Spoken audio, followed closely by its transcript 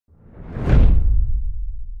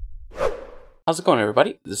How's it going,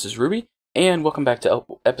 everybody? This is Ruby, and welcome back to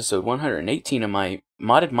episode 118 of my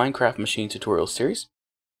modded Minecraft machine tutorial series.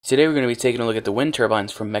 Today we're going to be taking a look at the wind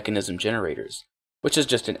turbines from Mekanism generators, which is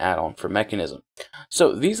just an add-on for Mekanism.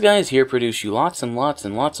 So these guys here produce you lots and lots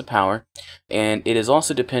and lots of power, and it is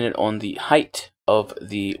also dependent on the height of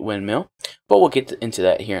the windmill, but we'll get into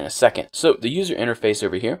that here in a second. So the user interface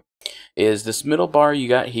over here is this middle bar you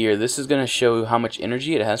got here. This is going to show how much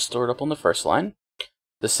energy it has stored up on the first line.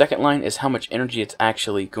 The second line is how much energy it's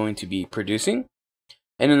actually going to be producing.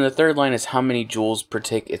 And then the third line is how many joules per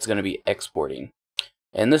tick it's going to be exporting.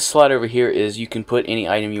 And this slot over here is you can put any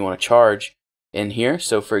item you want to charge in here.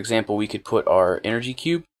 So for example, we could put our energy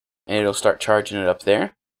cube and it'll start charging it up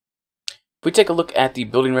there. If we take a look at the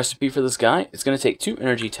building recipe for this guy, it's going to take 2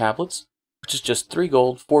 energy tablets, which is just 3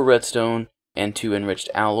 gold, 4 redstone, and 2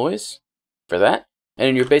 enriched alloys for that. And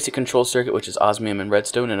in your basic control circuit, which is osmium and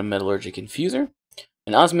redstone and a metallurgic infuser.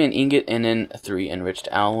 An osmium ingot, and then 3 enriched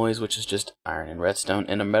alloys, which is just iron and redstone,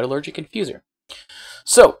 and a metallurgic infuser.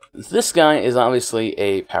 So, this guy is obviously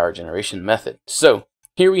a power generation method. So,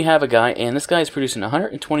 here we have a guy, and this guy is producing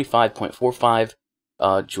 125.45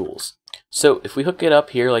 joules. So, if we hook it up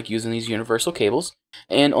here, like using these universal cables,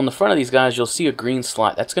 and on the front of these guys, you'll see a green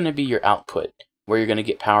slot. That's going to be your output, where you're going to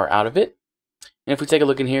get power out of it. And if we take a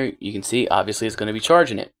look in here, you can see, obviously, it's going to be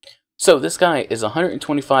charging it. So, this guy is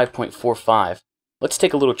 125.45. Let's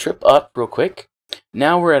take a little trip up real quick.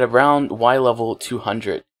 Now we're at around Y level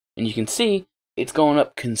 200. And you can see it's going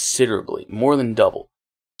up considerably, more than double.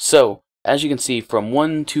 So, as you can see, from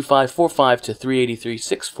 12545 to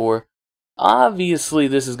 38364, obviously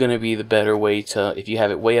this is going to be the better way to, if you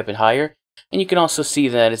have it way up and higher. And you can also see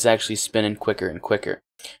that it's actually spinning quicker and quicker.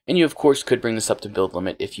 And you, of course, could bring this up to build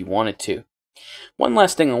limit if you wanted to. One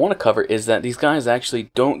last thing I want to cover is that these guys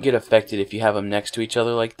actually don't get affected if you have them next to each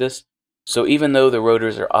other like this. So even though the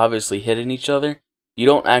rotors are obviously hitting each other, you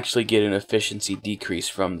don't actually get an efficiency decrease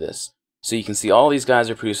from this. So you can see all these guys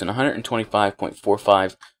are producing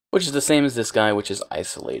 125.45, which is the same as this guy, which is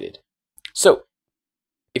isolated. So,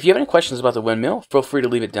 if you have any questions about the windmill, feel free to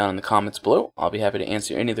leave it down in the comments below. I'll be happy to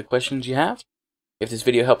answer any of the questions you have. If this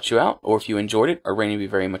video helped you out, or if you enjoyed it, a rating would be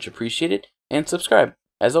very much appreciated. And subscribe.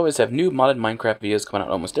 As always, I have new modded Minecraft videos coming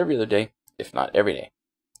out almost every other day, if not every day.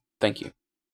 Thank you.